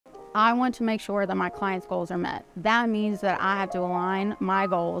I want to make sure that my clients' goals are met. That means that I have to align my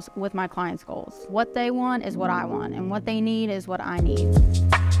goals with my clients' goals. What they want is what I want, and what they need is what I need.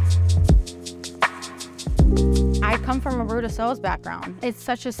 I come from a brutal sales background. It's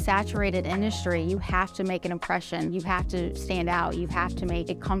such a saturated industry. You have to make an impression. You have to stand out. You have to make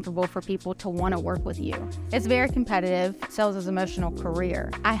it comfortable for people to want to work with you. It's very competitive. Sales is an emotional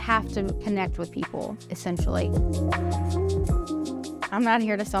career. I have to connect with people, essentially. I'm not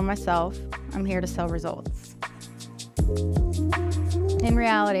here to sell myself. I'm here to sell results. In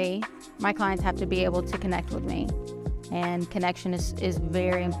reality, my clients have to be able to connect with me. And connection is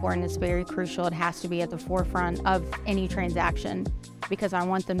very important. It's very crucial. It has to be at the forefront of any transaction, because I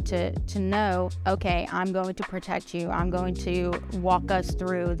want them to know, okay, I'm going to protect you. I'm going to walk us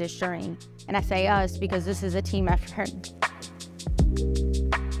through this journey. And I say us because this is a team effort.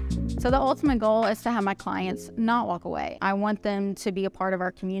 So the ultimate goal is to have my clients not walk away. I want them to be a part of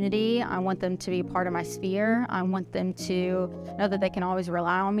our community. I want them to be a part of my sphere. I want them to know that they can always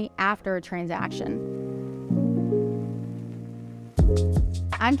rely on me after a transaction.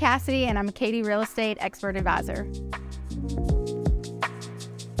 I'm Cassidy, and I'm a Keaty Real Estate Expert Advisor.